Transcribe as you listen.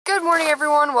morning,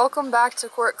 everyone. Welcome back to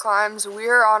Court Climbs. We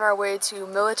are on our way to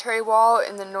Military Wall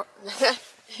in the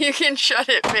north. You can shut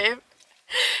it, babe.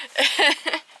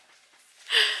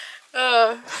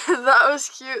 That was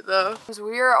cute, though.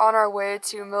 We are on our way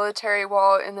to Military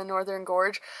Wall in the Northern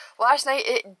Gorge. Last night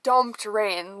it dumped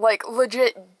rain, like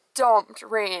legit dumped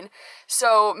rain.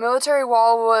 So Military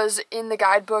Wall was in the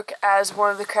guidebook as one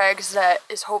of the crags that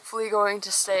is hopefully going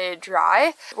to stay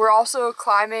dry. We're also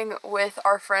climbing with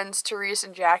our friends Therese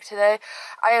and Jack today.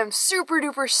 I am super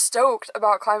duper stoked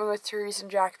about climbing with Therese and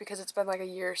Jack because it's been like a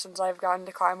year since I've gotten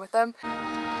to climb with them.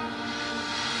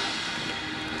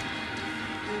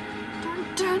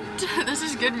 Dun, dun. This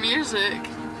is good music.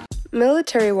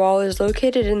 Military Wall is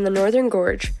located in the Northern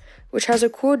Gorge, which has a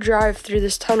cool drive through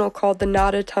this tunnel called the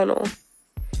Nada Tunnel.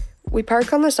 We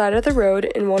park on the side of the road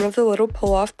in one of the little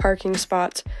pull-off parking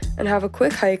spots and have a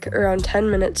quick hike around 10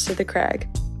 minutes to the crag.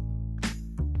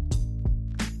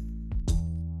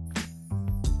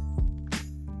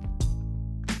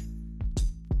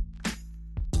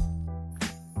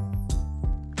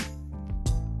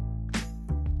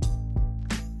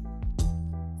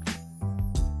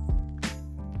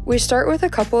 We start with a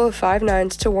couple of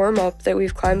 5-9s to warm up that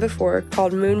we've climbed before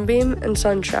called Moonbeam and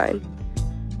Sunshine.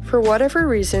 For whatever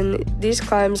reason, these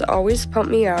climbs always pump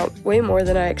me out way more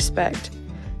than I expect,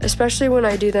 especially when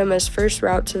I do them as first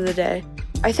routes of the day.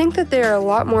 I think that they are a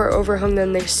lot more overhung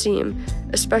than they seem,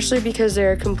 especially because they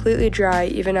are completely dry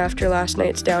even after last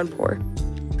night's downpour.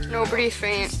 Nobody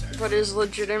faint, but is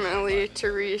legitimately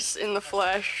Therese in the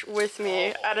flesh with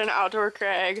me at an outdoor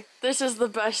crag. This is the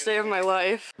best day of my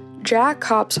life. Jack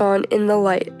hops on in the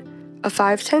light, a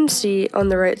 510C on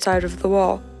the right side of the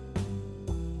wall.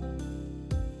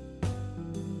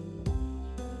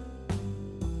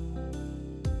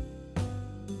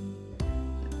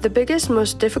 The biggest,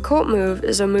 most difficult move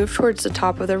is a move towards the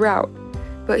top of the route,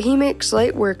 but he makes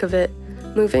light work of it,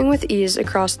 moving with ease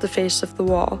across the face of the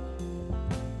wall.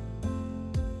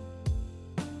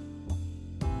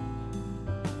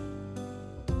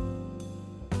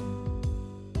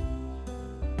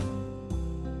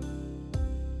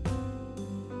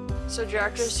 So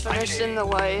Jack just finished in the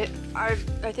light. I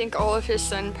think all of his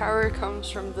sun power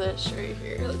comes from this right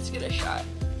here. Let's get a shot.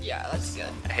 Yeah, that's good.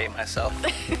 I hate myself.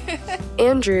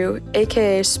 Andrew,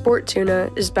 aka Sport Tuna,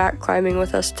 is back climbing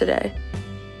with us today.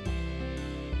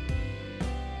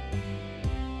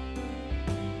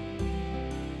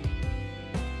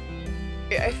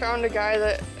 I found a guy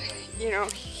that,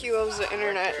 he loves the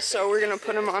internet, so we're gonna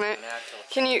put him on it.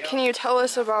 Can you tell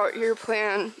us about your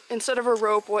plan? Instead of a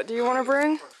rope, what do you want to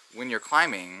bring? When you're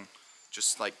climbing,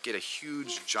 just like get a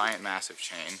huge, giant, massive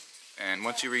chain, and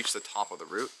once you reach the top of the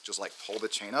route, just like pull the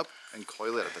chain up and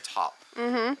coil it at the top.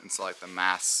 And so like the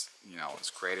mass, is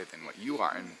created in what you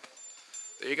are, and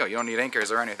there you go. You don't need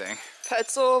anchors or anything.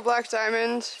 Petzl, Black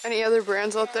Diamond, any other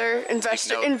brands out there?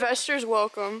 Investors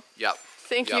welcome. Yep.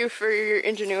 Thank you for your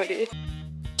ingenuity.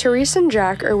 Therese and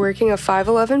Jack are working a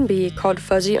 511B called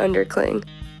Fuzzy Undercling.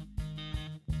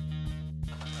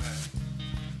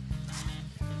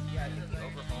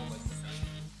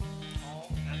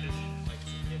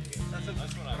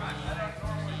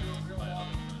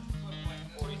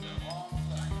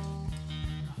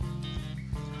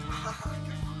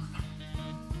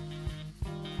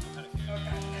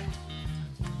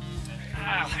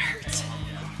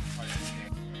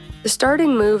 The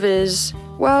starting move is,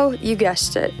 well, you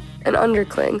guessed it, an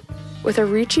undercling, with a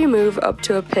reachy move up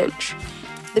to a pinch.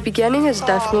 The beginning is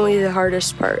definitely the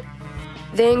hardest part.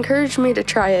 They encouraged me to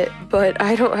try it, but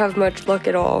I don't have much luck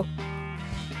at all.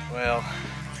 Well,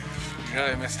 you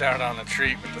really missed out on a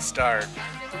treat with the start.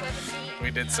 We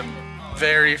did some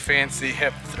very fancy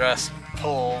hip thrust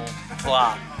pull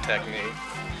flop technique.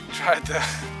 Tried the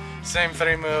same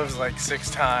 3 moves like 6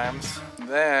 times.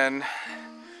 Then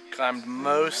climbed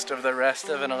most of the rest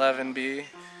of an 11B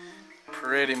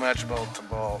pretty much bolt to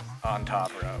bolt on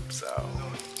top rope, so.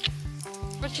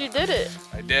 But you did it.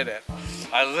 I did it.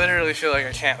 I literally feel like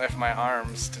I can't lift my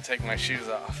arms to take my shoes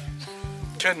off.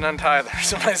 Couldn't untie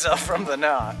myself from the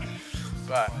knot,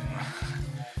 but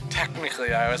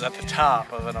technically I was at the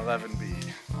top of an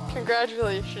 11B.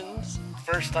 Congratulations.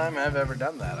 First time I've ever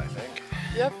done that, I think.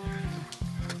 Yep.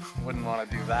 Wouldn't want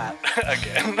to do that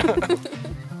again.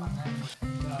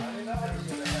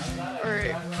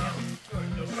 Alright.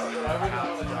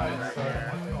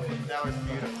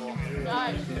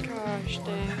 Gosh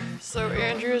dang. So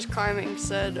Andrew's climbing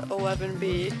said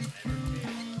 11B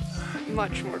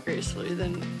much more gracefully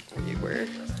than we were.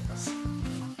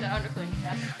 The undercling,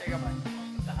 yeah, there you go,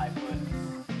 the high foot.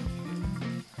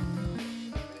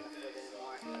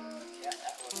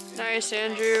 Nice,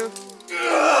 Andrew.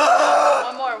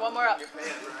 One more. One more up.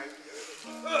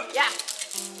 Yeah.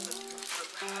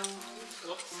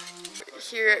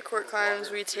 Here at Court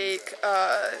Climbs, we take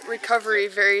recovery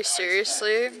very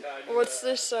seriously. What's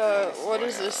this? What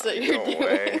is this that you're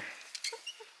doing?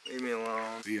 Leave me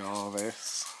alone. See all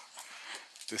this?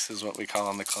 This is what we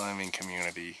call in the climbing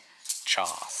community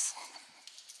choss.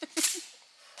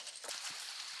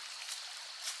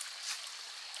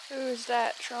 Who's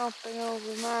that tromping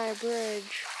over my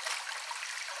bridge?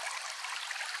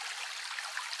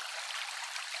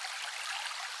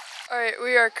 Alright,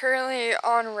 we are currently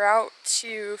en route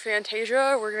to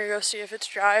Phantasia. We're gonna go see if it's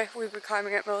dry. We've been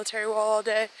climbing at Military Wall all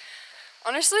day.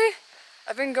 Honestly,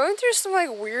 I've been going through some like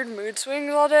weird mood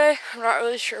swings all day. I'm not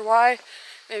really sure why.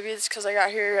 Maybe it's because I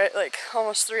got here at like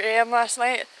almost 3 a.m. last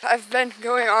night. I've been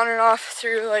going on and off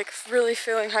through like really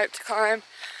feeling hyped to climb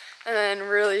and then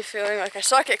really feeling like I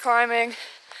suck at climbing.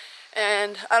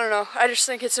 And I don't know, I just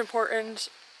think it's important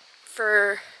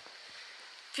for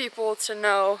people to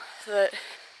know that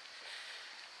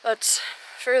that's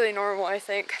fairly normal, I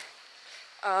think.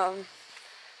 At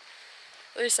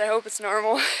least I hope it's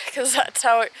normal, because that's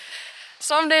how it,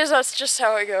 some days that's just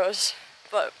how it goes.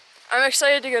 But I'm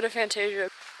excited to go to Phantasia.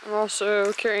 I'm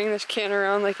also carrying this can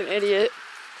around like an idiot,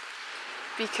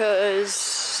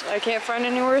 because I can't find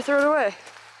anywhere to throw it away.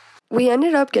 We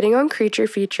ended up getting on Creature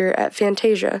Feature at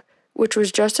Phantasia, which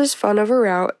was just as fun of a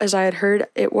route as I had heard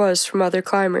it was from other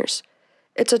climbers.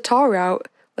 It's a tall route,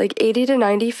 like 80 to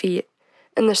 90 feet,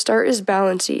 and the start is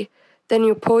balancy. Then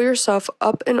you pull yourself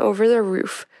up and over the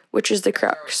roof, which is the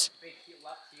crux. Then keep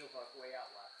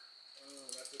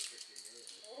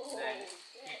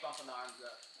bumping the arms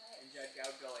up. And Jed,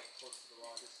 I would go like close to the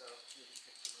wall just so you can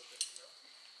pitch a little bit to go.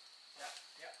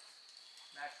 Yep.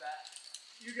 Match that.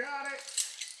 You got it.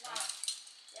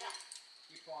 Yeah.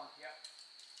 Keep pulling. Yep.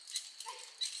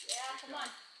 Yeah, come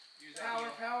on. Use that heel.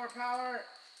 Power.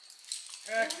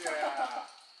 Heck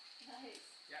yeah. Nice.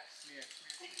 Yeah, smear.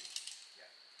 Yeah.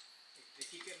 They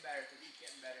keep getting better.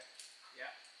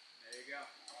 Yeah. There you go.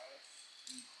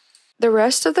 The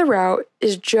rest of the route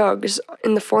is jugs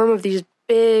in the form of these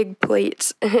big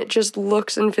plates, and it just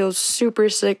looks and feels super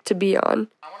sick to be on.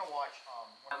 I want to watch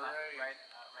right.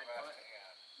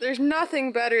 There's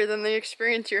nothing better than the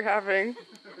experience you're having.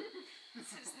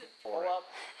 Pull up.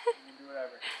 Do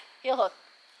whatever. Heel hook.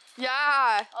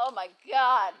 Yeah! Oh my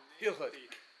god. Heel hook.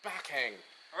 Backhang.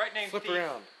 Alright, name Flip thief.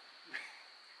 around.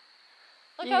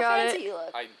 Look You how got fancy it. you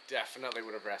look. I definitely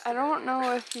would have rested. I don't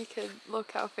know if he could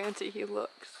look how fancy he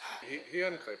looks. He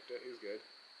unclipped it. He's good.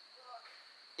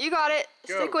 You got it.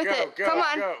 Stick with it. Come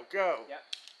on. Go. Yep.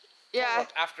 Yeah.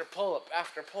 After pull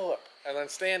up, and then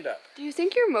stand up. Do you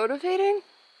think you're motivating?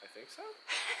 I think so.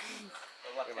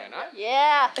 The left Am I hand. not?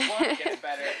 Yeah. One gets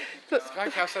better. Sky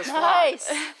Cow says fly.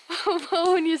 Nice.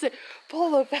 Well, when you say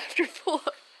pull up after pull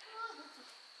up.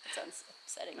 That sounds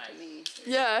upsetting to me.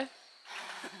 Yeah.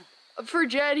 For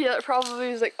Jed, he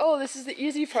probably is like, oh, this is the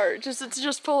easy part. It's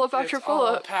just pull up after It's pull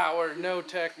all up. power, no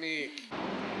technique.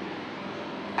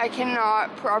 I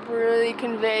cannot properly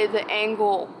convey the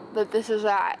angle that this is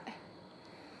at.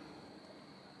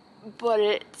 But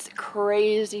it's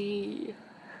crazy.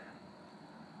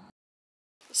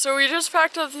 So we just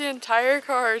packed up the entire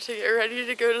car to get ready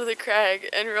to go to the crag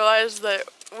and realized that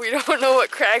we don't know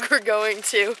what crag we're going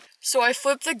to. So I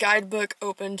flipped the guidebook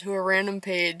open to a random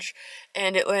page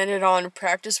and it landed on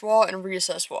practice wall and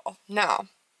recess wall. Now,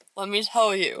 let me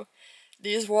tell you,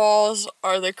 these walls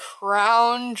are the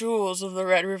crown jewels of the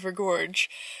Red River Gorge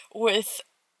with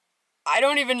I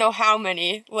don't even know how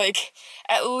many, like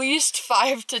at least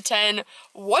 5 to 10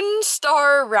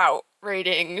 one-star route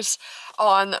ratings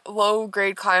on low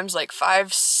grade climbs like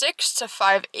 5.6 to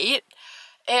 5.8.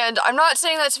 And I'm not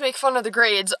saying that to make fun of the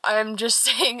grades, I'm just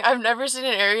saying I've never seen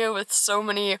an area with so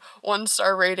many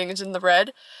one-star ratings in the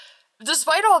red.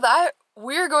 Despite all that,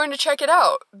 we're going to check it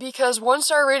out because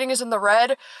one-star ratings in the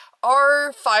red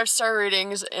are 5-star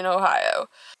ratings in Ohio.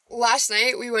 Last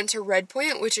night we went to Red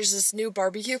Point, which is this new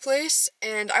barbecue place,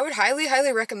 and I would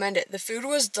highly recommend it. The food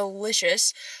was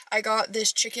delicious. I got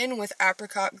this chicken with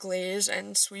apricot glaze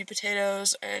and sweet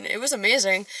potatoes, and it was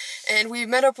amazing. And we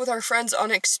met up with our friends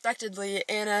unexpectedly,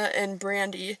 Anna and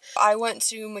Brandy. I went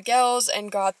to Miguel's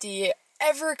and got the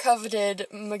ever-coveted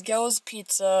Miguel's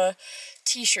Pizza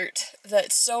t-shirt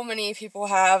that so many people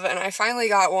have, and I finally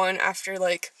got one after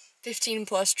like 15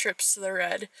 plus trips to the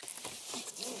Red.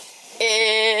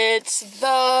 It's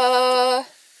the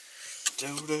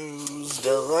Dodo's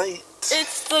Delight.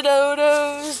 It's the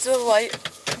Dodo's Delight,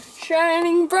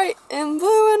 shining bright in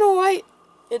blue and white.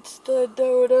 It's the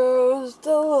Dodo's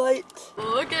Delight.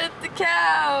 Look at the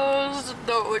cows.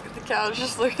 Don't look at the cows,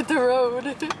 just look at the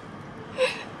road.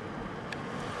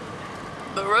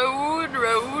 The road,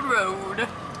 road, road.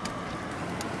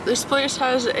 This place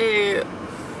has a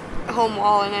home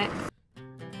wall in it.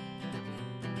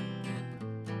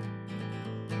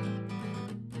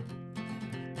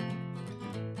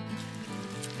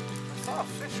 I saw a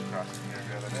fish crossing here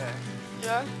the other day.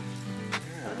 Yeah?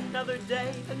 Another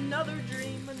day, another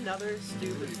dream, another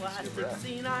stupid plastic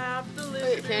scene I have to live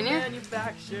Wait, can you?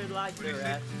 manufactured like the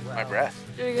rest. My breath.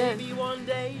 Do it again. Maybe one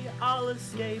day I'll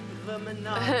escape the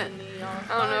monotony. I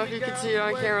don't know if you can see it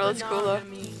on camera, that's cool though.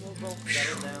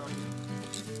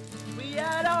 We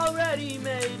had already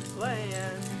made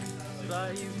plans,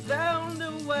 but you found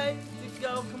a way to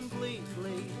go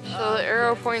completely. So the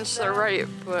arrow points to the right,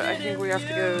 but I think we have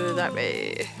to go that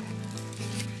way.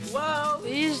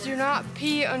 Please do not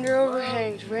pee under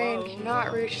overhangs. Rain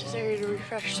cannot reach this area to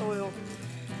refresh soil.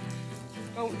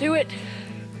 Don't do it.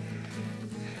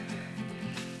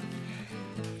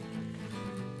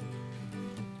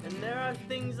 And there are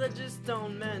things I just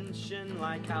don't mention,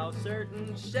 like how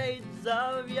certain shades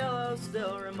of yellow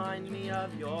still remind me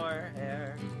of your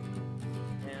hair.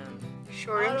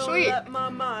 Short and sweet.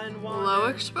 Low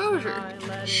exposure.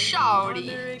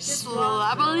 Shawty.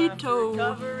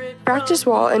 Slabberito. Practice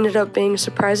wall ended up being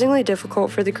surprisingly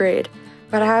difficult for the grade,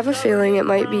 but I have a feeling it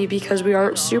might be because we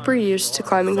aren't super used to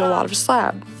climbing a lot of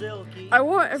slab. I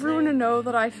want everyone to know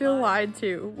that I feel lied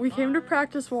to. We came to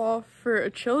practice wall for a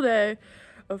chill day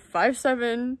of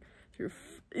 5'7" through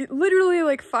literally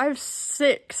like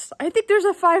 5'6". I think there's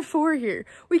a 5'4" here.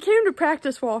 We came to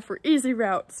practice wall for easy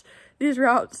routes. These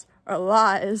routes are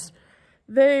lies.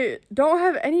 They don't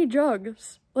have any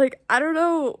jugs. Like, I don't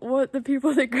know what the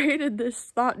people that graded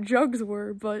this thought jugs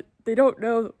were, but they don't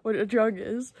know what a jug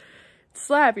is. It's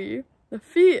slabby. The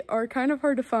feet are kind of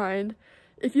hard to find.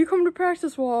 If you come to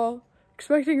practice wall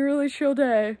expecting a really chill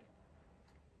day,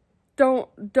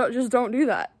 just don't do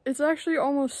that. It's actually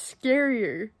almost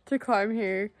scarier to climb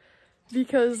here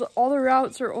because all the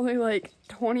routes are only like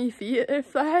 20 feet,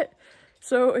 if that.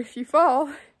 So if you fall,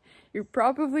 you're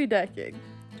probably decking.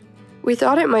 We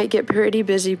thought it might get pretty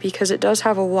busy because it does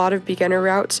have a lot of beginner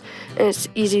routes and it's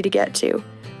easy to get to,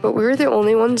 but we were the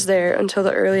only ones there until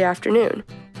the early afternoon.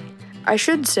 I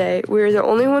should say we were the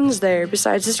only ones there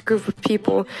besides this group of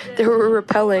people that were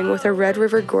rappelling with a Red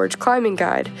River Gorge climbing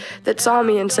guide that saw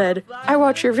me and said, "I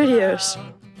watch your videos."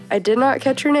 I did not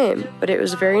catch your name, but it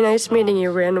was very nice meeting you,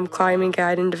 random climbing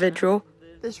guide individual.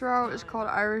 This route is called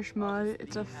Irish Mud.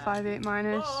 It's a 5.8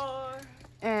 minus.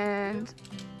 And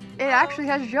it actually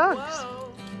has jugs.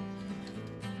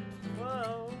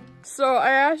 So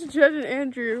I asked Jed and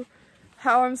Andrew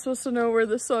how I'm supposed to know where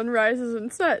the sun rises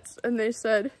and sets, and they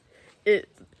said it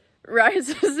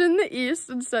rises in the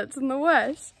east and sets in the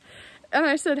west. And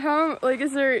I said,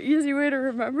 is there an easy way to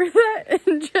remember that?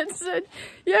 And Jed said,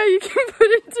 yeah, you can put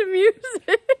it to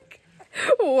music.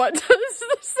 What does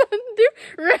the sun do?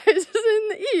 Rises in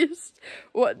the east.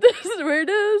 Where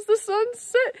does the sun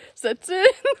set? Sets in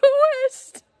the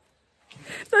west.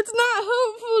 That's not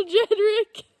helpful,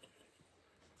 Jedrick.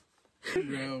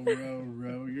 Row, row,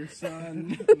 row your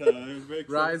sun. No, it makes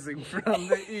rising from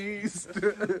the east.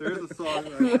 There's a song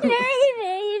like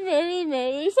that.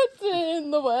 Merrily, sets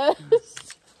in the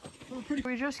west.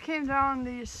 We just came down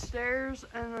these stairs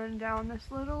and then down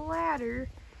this little ladder.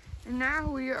 And now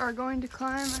we are going to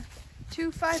climb 2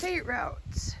 5.8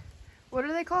 routes. What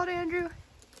are they called, Andrew?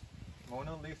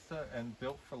 Mona Lisa and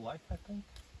Built for Life, I think.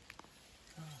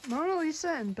 Mona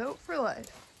Lisa and Built for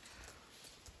Life.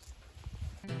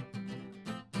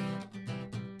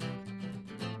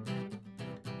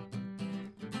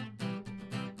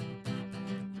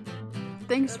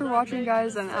 Thanks for watching,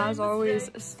 guys, and as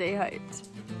always, stay hyped.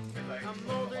 I'm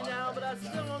older now, but I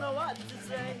still don't know what to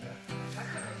say.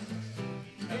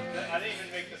 I didn't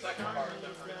even make the second part.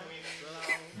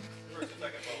 First and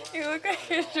second. You look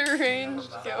like a deranged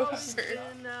gopher.